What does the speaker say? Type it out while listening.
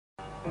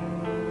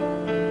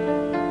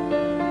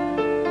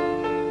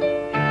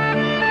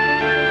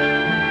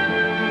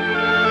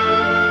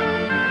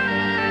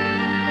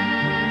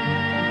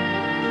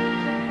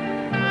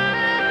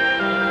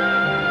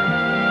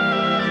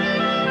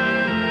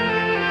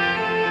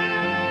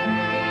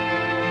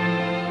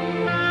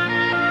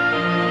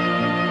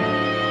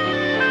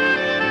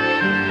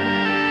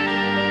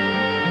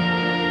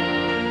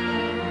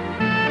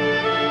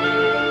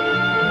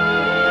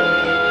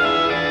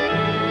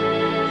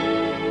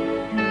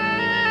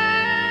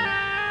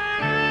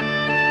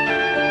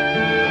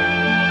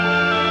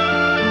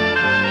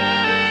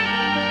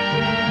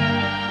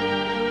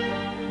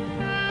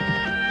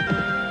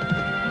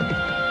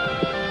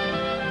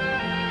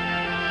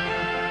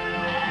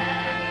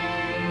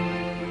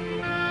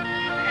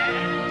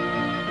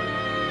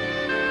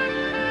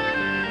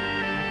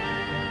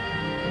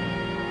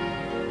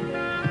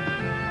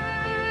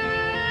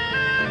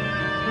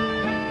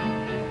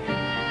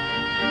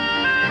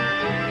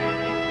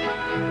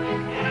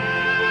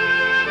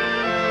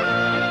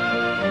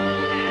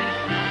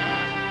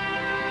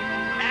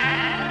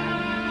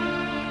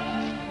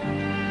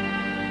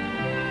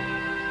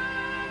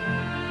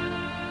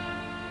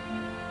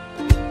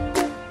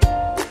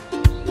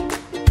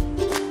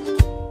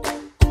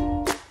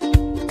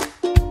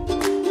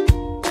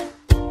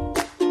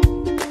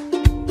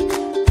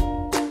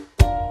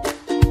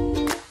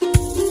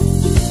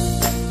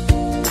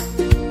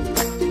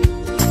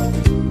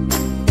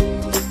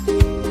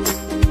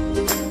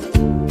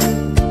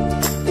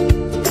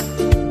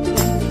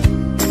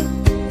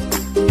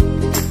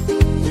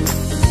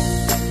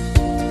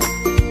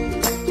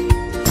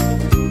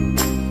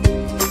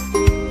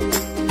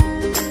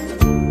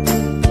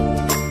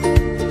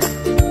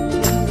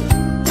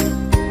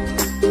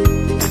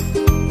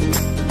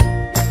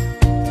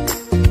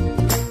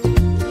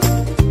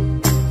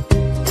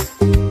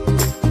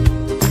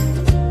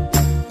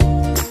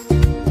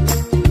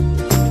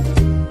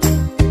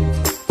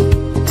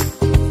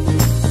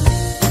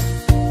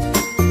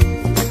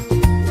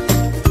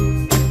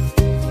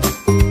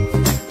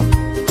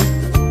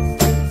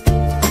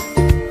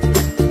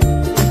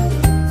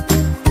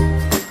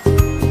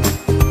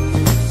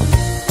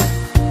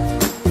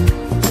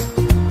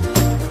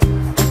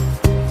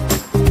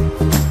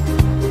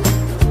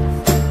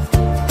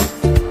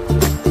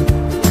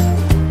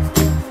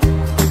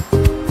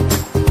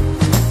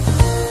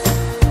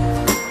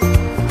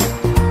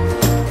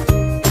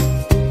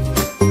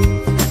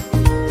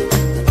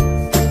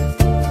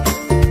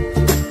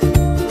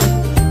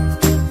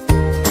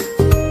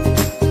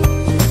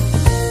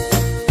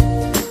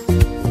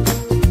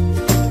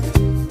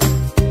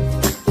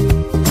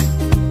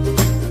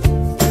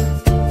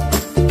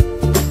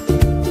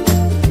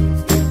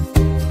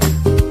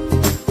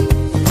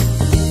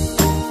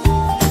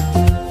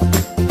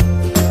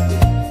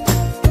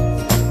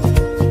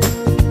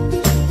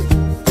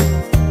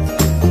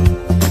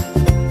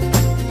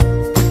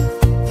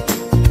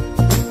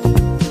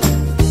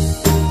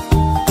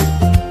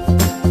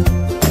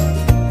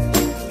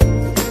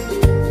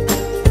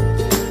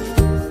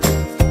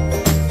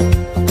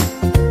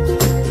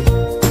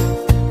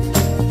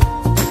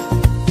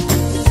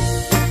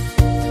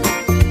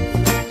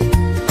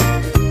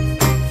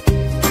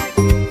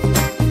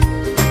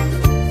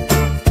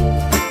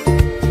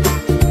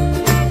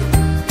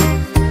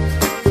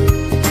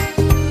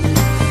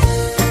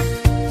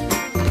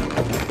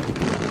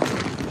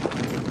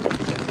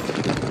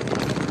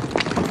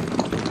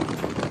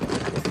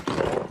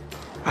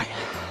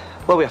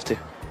Where are we off to?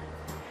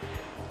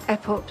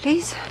 Airport,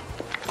 please.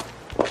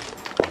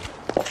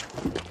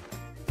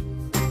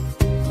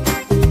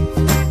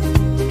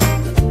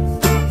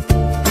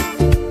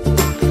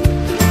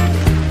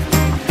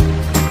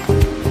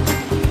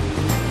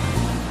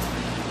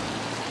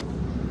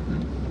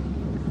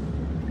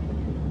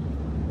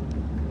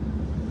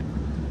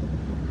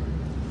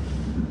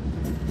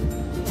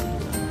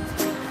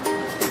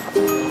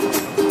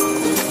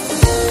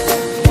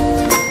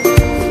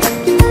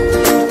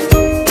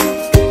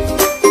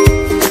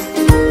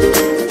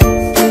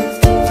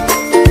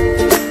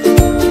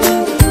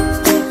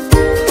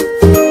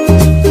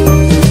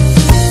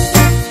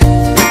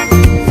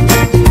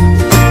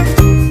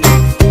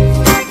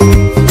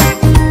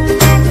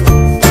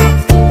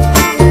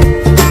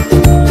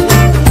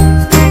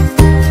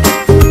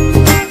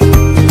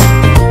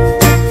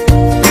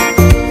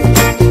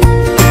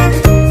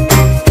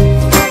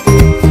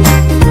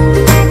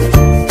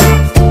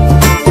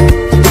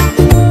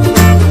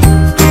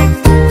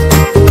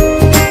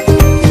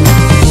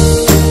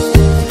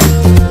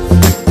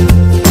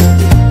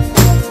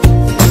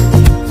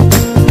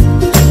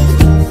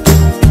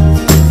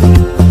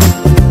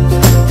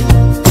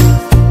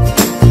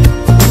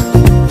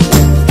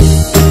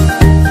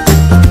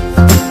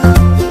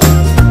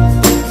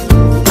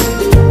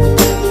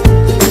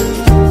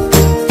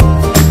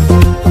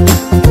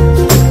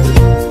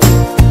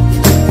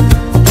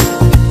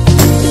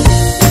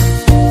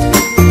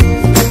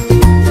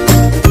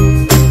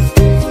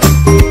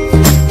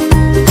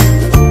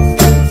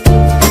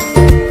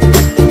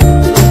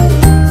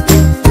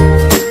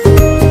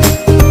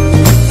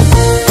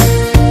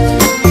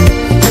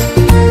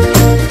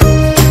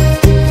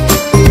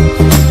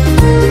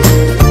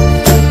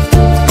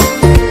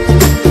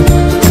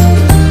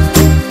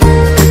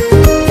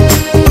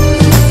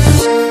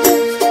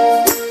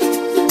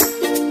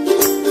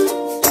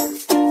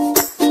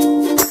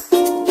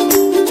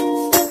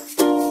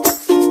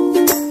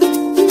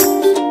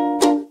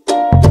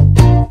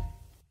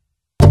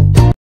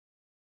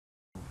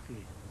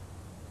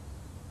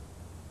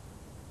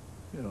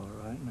 You're all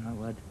right now,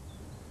 lad.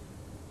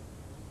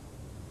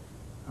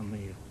 I'm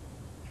here.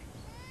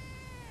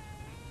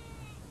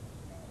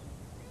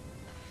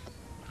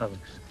 Alex.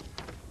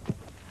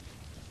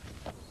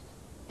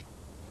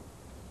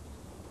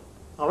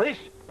 Alice?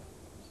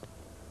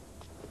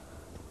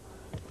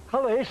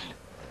 Alice?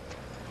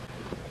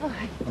 Oh,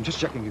 I'm just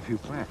checking a few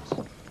facts.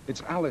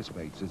 It's Alice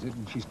Bates, is it?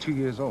 And she's 2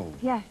 years old.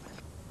 yes.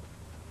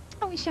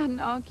 I wish I hadn't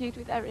argued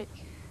with Eric.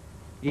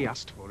 He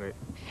asked for it.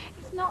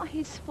 It's not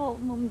his fault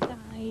Mum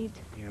died.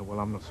 Yeah, well,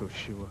 I'm not so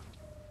sure.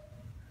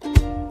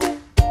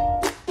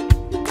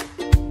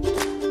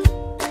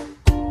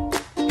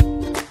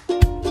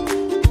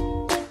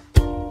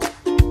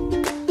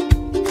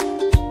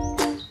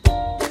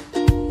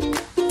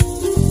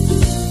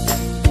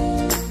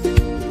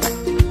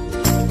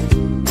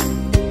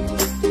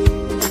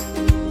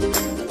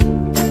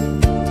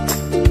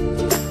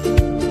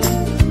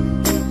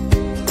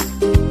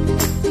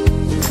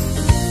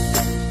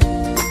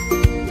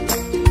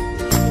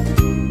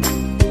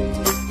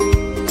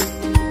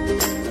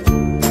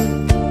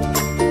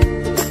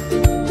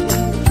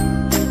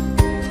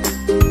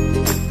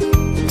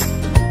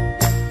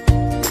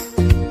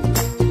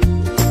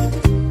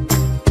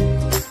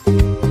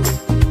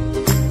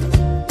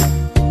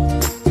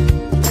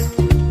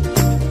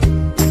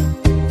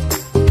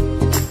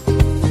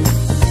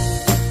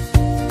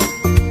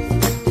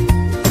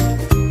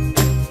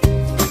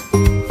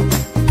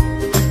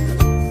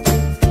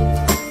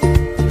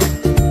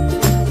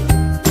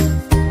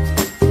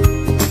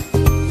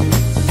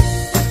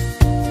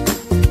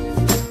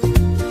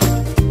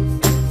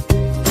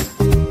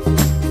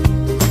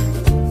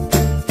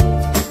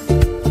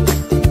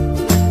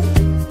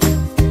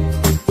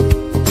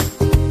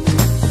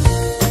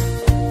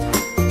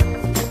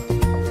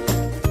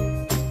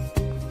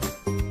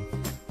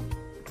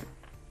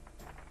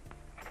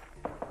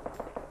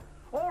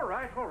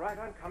 All right,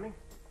 I'm coming.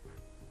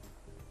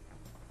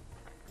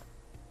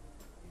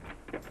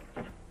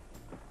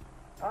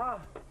 Ah,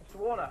 Mr.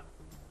 Warner.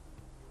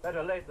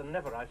 Better late than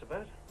never, I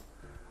suppose.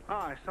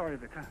 Ah, sorry,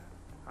 Vicar.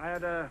 I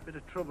had a bit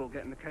of trouble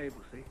getting the cable,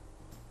 see?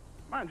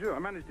 Mind you, I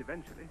managed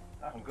eventually.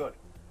 Oh, good.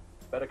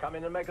 Better come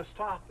in and make a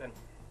start, then.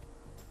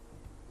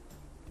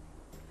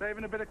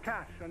 Saving a bit of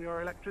cash on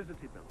your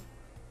electricity bill.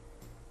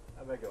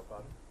 I beg your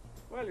pardon?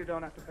 Well, you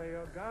don't have to pay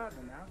your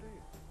gardener now, do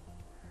you?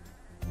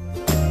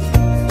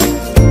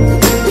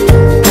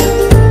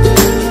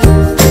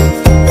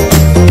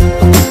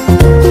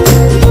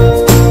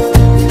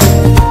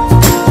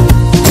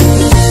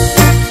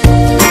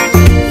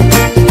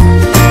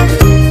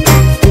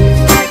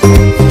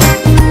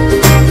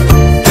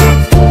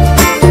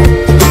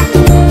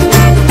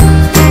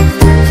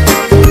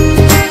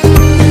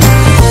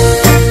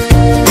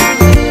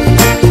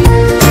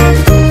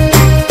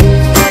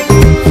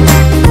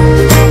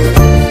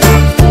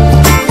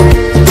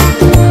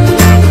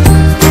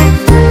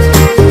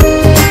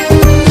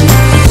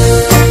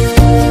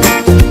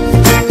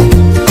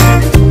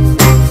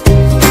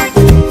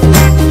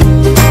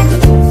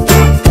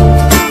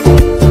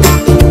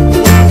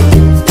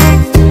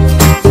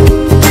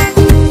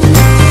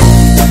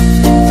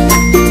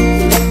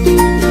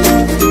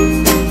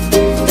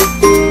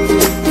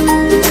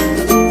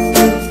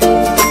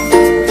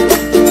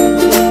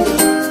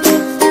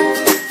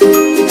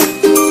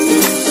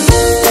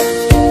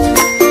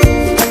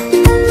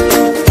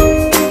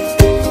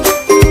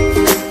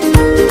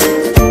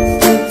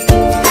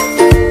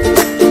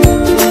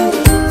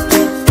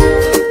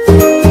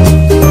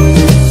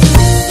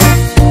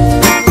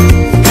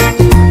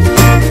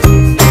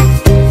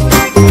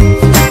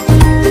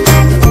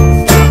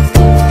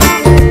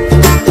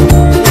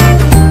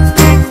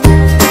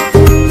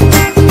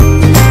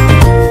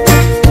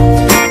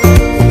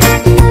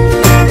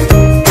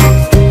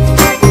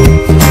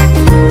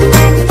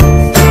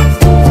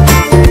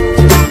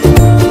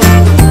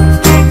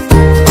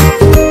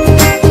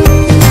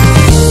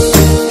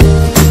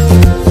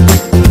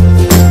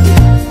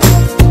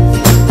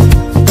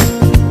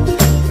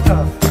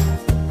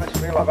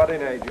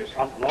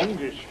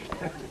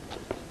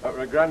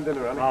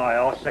 Aye,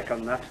 I'll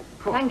second that.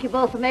 Thank you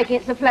both for making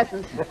it so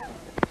pleasant.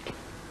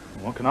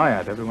 What can I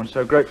add? Everyone's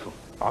so grateful.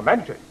 I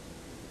meant it.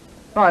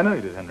 Oh, I know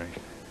you did, Henry.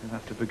 You'll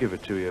have to forgive a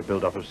 2-year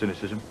build-up of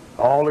cynicism.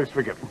 All is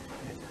forgiven.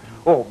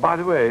 Oh, by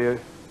the way,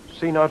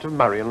 seen out of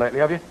Marion lately,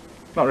 have you?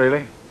 Not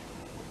really.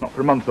 Not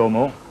for a month or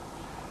more.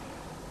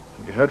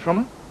 Have you heard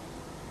from her?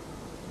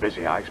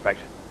 Busy, I expect.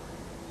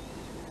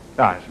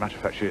 Ah, as a matter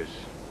of fact, she is.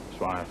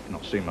 That's why I've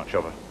not seen much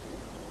of her.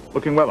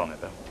 Looking well on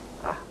it, though.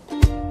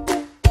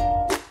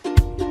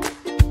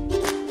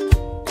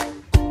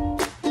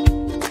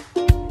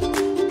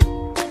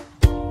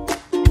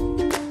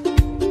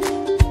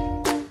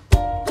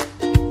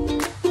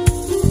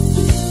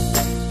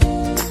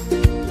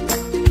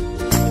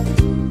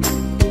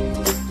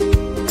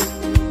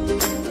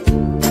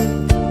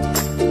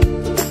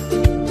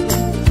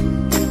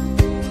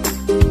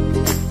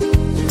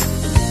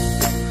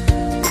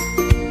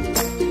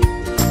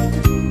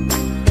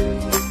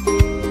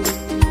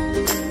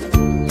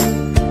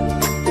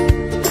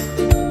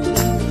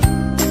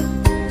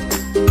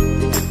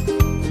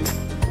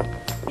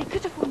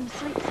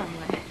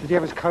 Did he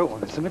have his coat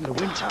on? It's the middle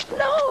of winter.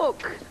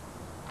 Look!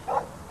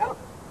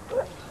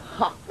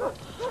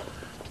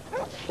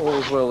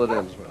 All's well that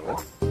ends well,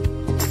 eh?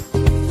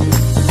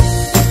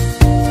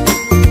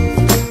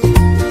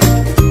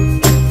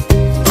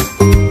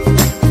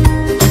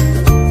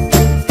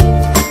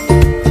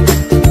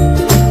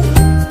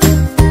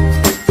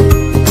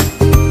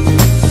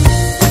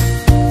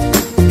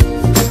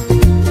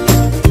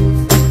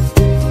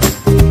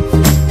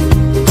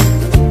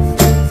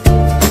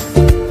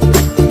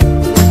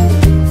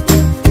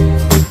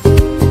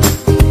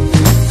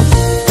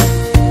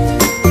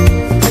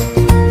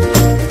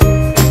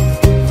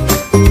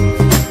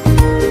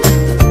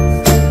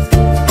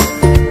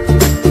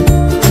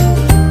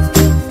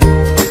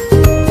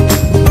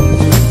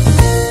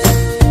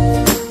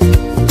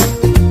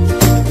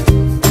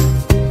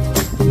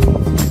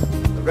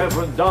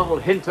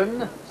 Donald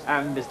Hinton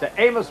and Mr.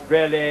 Amos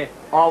Braley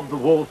of the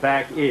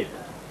Woolpack Inn.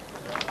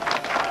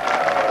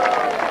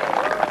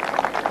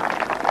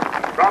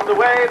 From the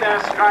way they're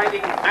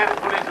striding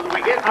manfully into the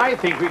wicket, I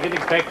think we can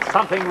expect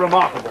something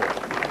remarkable.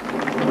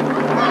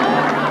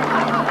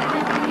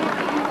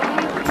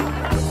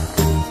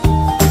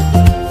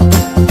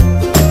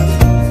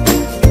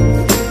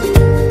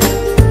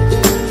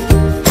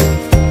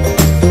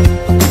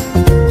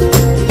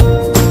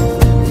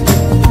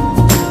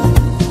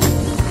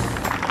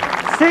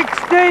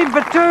 For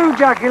 2,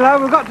 Jackie,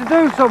 lad. We've got to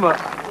do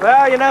something.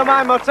 Well, you know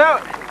my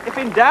motto. If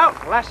in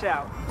doubt, lash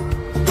out.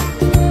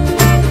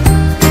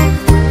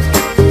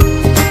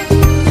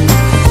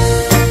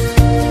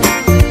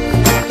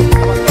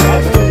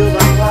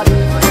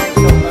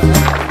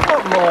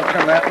 What more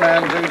can that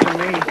man do to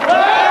me?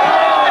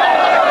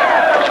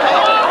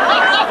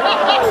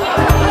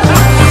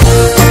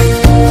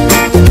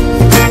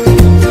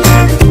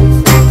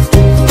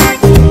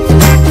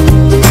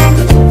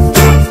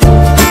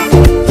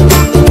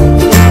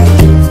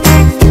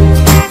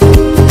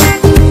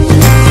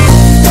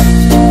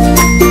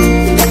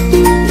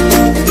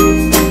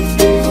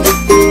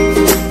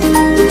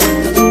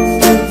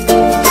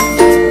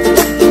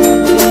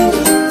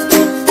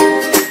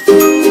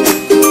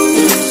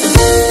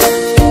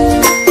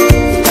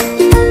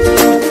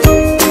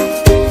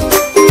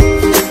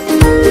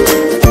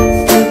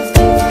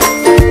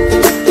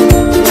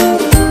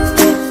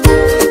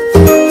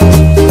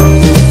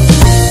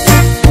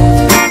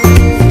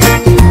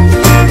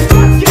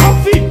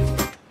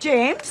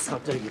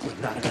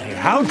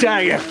 How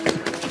dare you?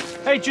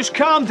 Hey, just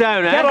calm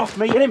down, eh? Get off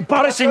me, you're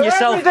embarrassing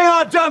yourself. Everything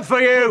I've done for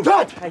you!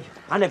 Hey,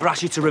 I never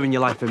asked you to ruin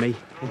your life for me.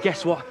 And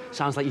guess what?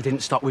 Sounds like you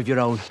didn't stop with your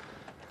own.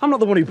 I'm not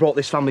the one who brought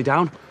this family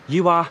down.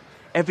 You are.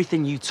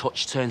 Everything you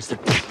touch turns to...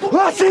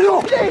 That's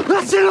enough!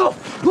 That's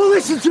enough! Well,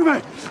 listen to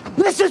me!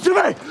 Listen to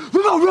me!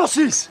 They're not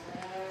Ross's!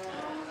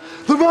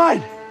 They're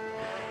mine!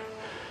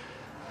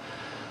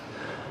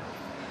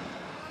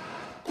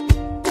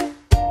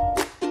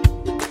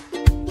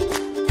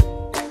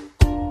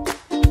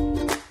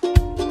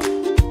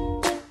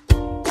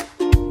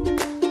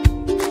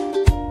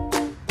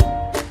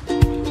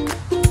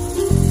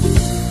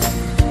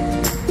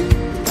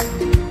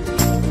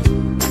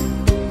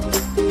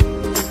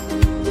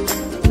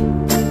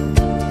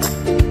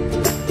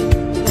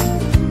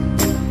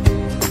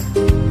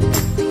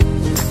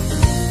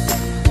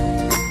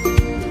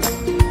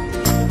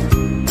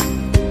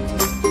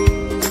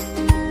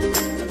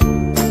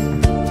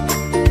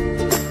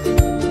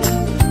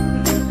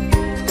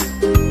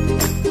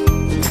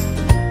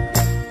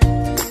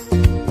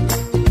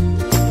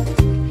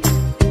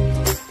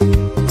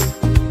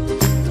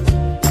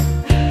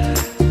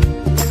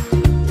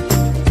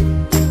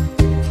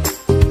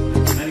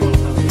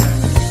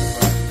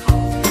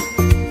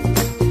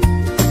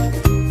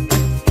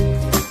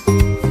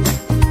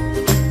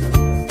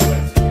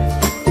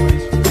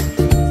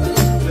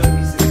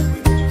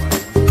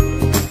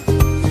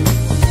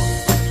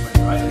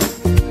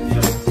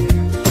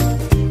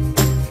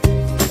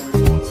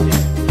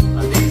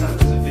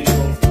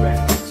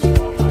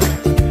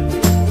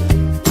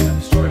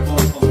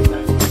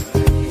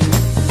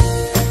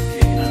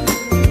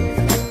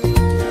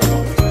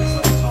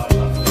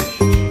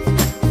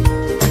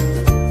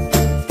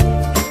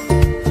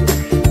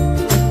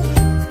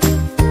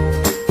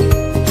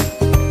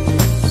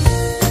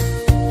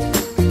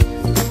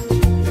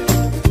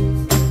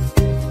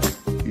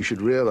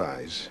 should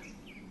realize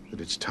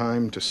that it's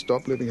time to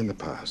stop living in the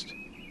past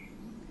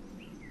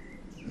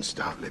and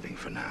start living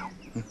for now.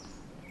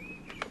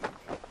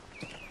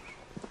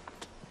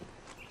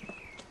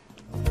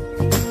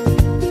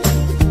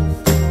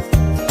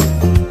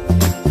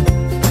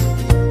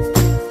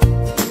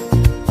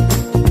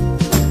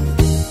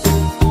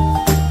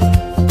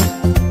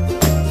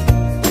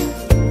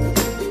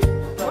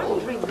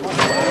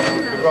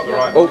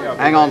 Oh,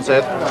 hang on,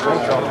 Seth.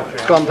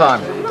 It's gone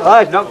time.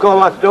 I've not gone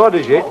last door,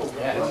 did you?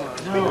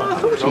 I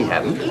thought he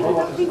hadn't.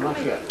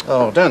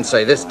 Oh, don't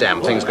say this damn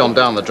thing's gone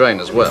down the drain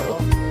as well.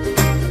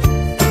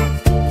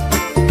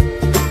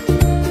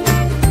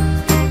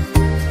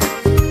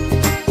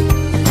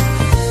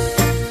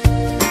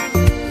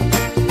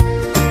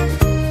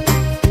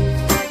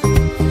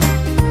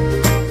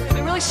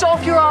 They really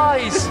soak your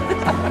eyes.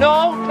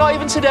 No, not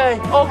even today.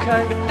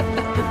 Okay.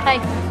 Hey,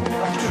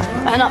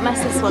 better not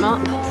mess this one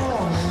up.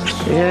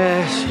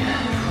 Yes.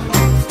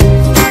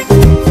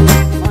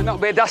 Might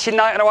not be a dashing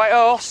knight on a white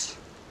horse,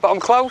 but I'm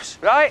close,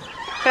 right?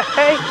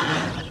 Hey.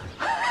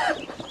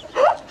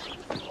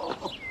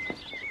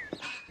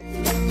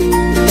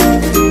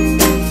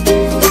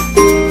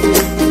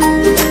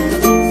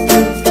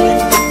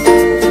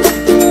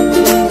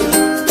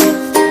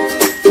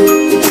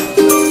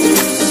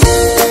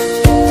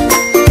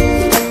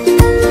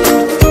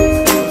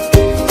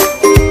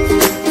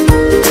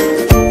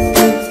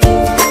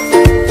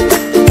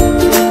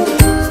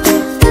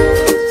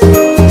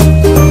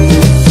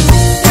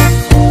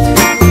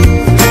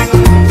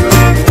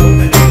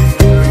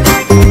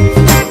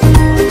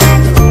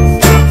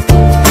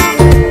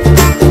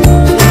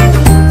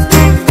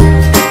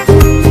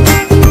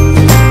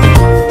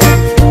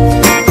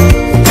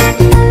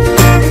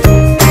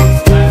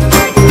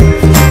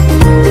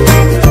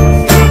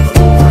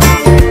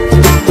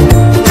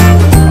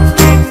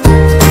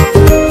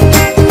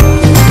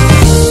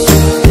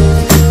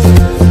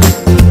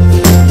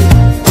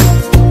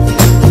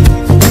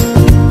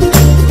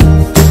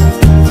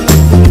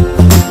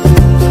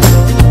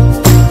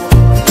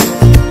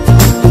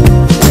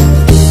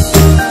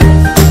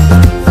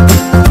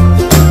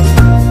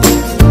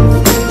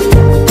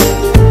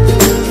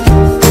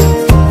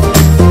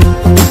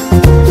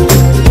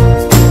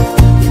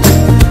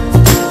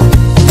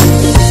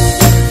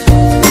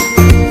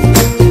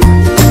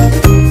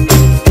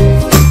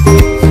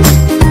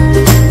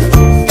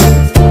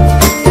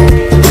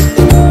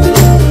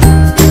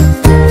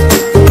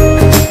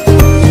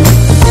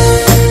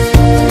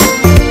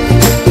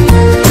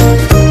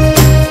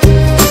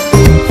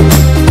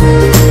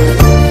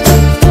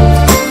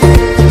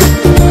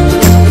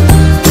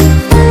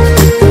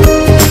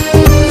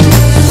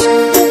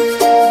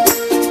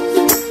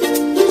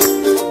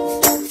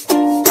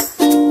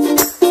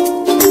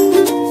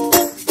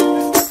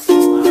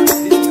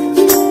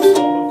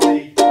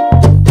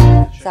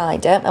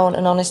 I want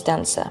an honest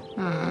answer.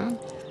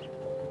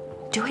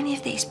 Do any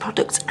of these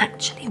products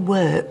actually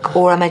work,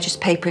 or am I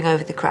just papering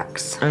over the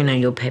cracks? I know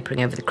you're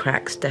papering over the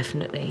cracks,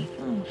 definitely.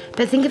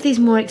 But think of these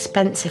more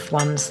expensive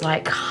ones,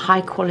 like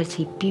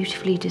high-quality,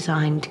 beautifully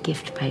designed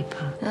gift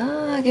paper.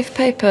 Ah, gift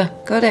paper.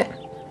 Got it.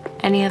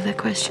 Any other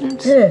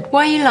questions?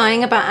 Why are you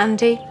lying about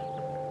Andy?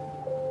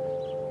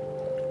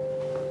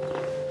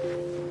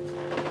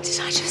 Did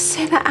I just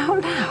say that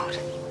out loud?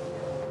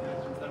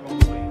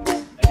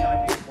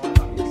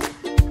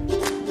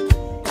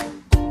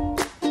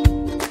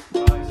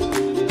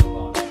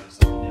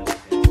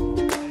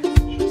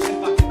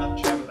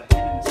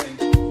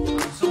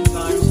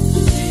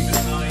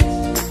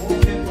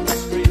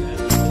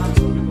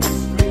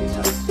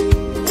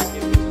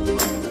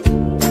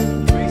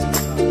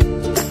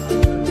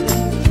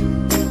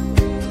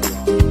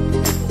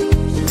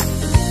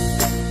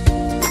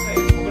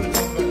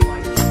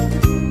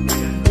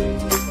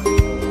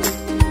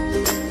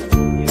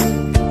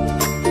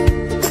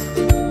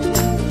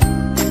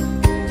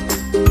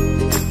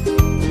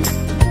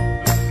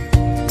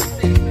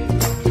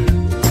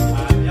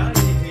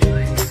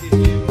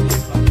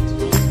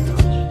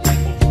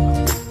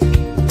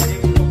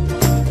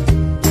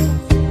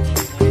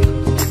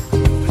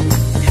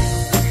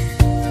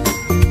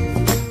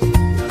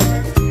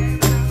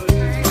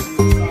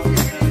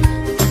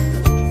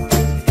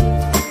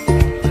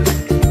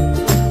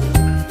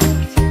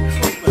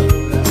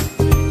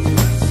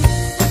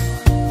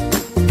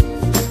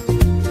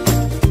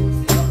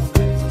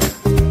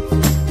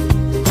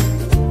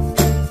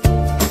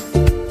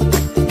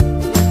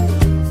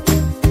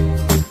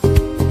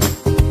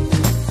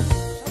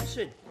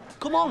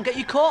 Come on, get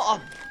your coat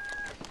on.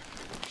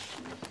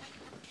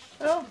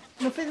 Oh,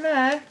 nothing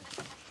there.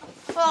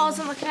 Well, I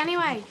wasn't looking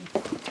anyway.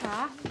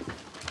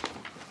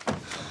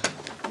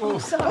 Oh,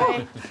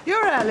 sorry.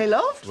 You're early,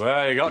 love.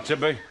 Well, you got to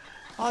be.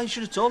 Oh, you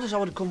should have told us I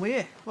would have come with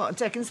you. What, I'm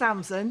taking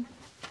Samson?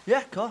 Yeah,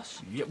 of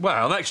course. Yeah,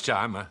 well, next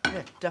time.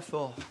 Yeah,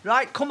 defo.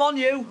 Right, come on,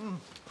 you.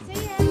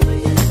 See ya.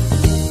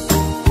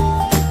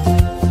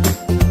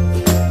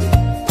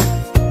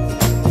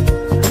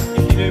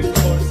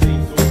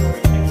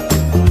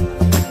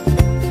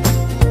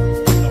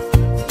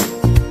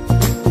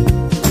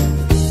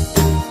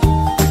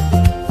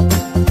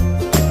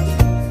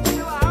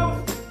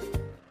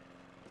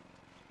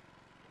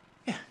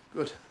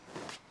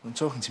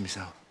 talking to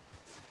myself.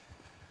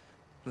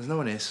 There's no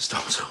one here, so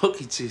stop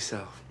talking to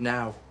yourself.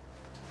 Now.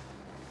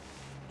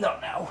 Not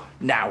now.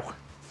 Now.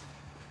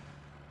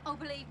 Oh,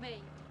 believe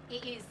me,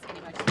 it is an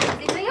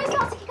emergency. If Leo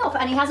starts to kick off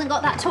and he hasn't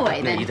got that toy,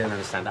 No, then... you don't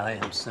understand. I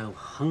am so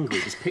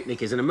hungry. This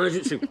picnic is an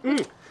emergency.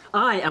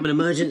 I am an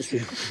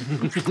emergency.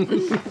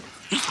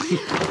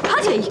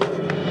 Paddy!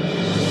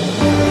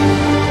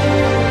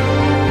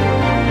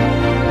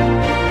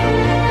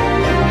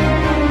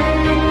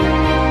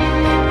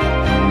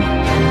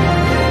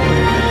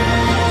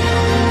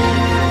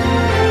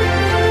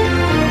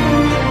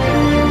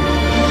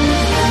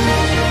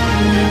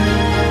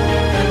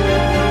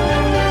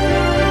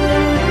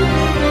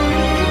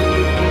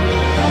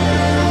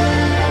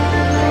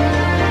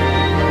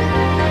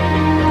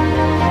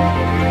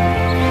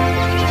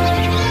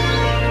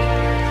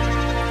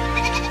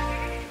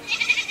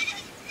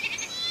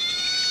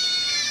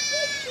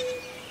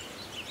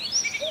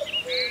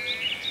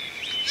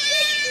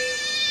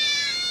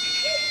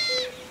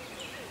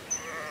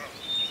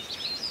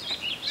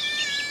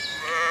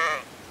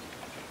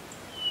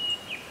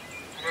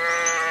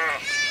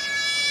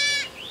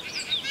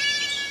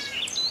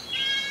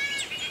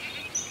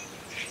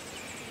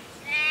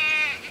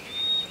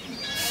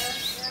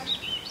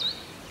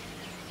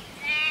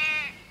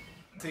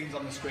 Things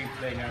on the screen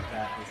playing out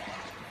there.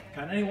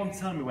 Can anyone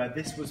tell me where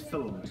this was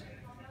filmed?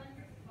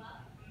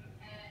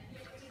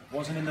 It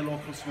wasn't in the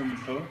local swimming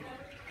pool,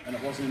 and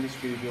it wasn't in the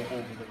studio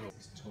over the road.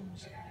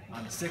 Tons.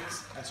 And 8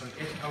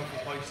 powerful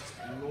hoists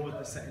lowered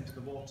the set into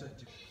the water,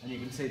 and you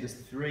can see there's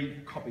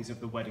 3 copies of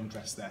the wedding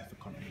dress there for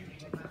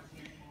continuity.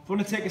 If you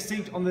want to take a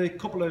seat on the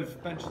couple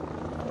of benches.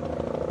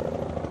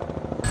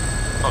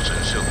 Potter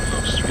and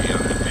Silverfox 3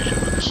 are in vision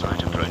with the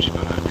sight of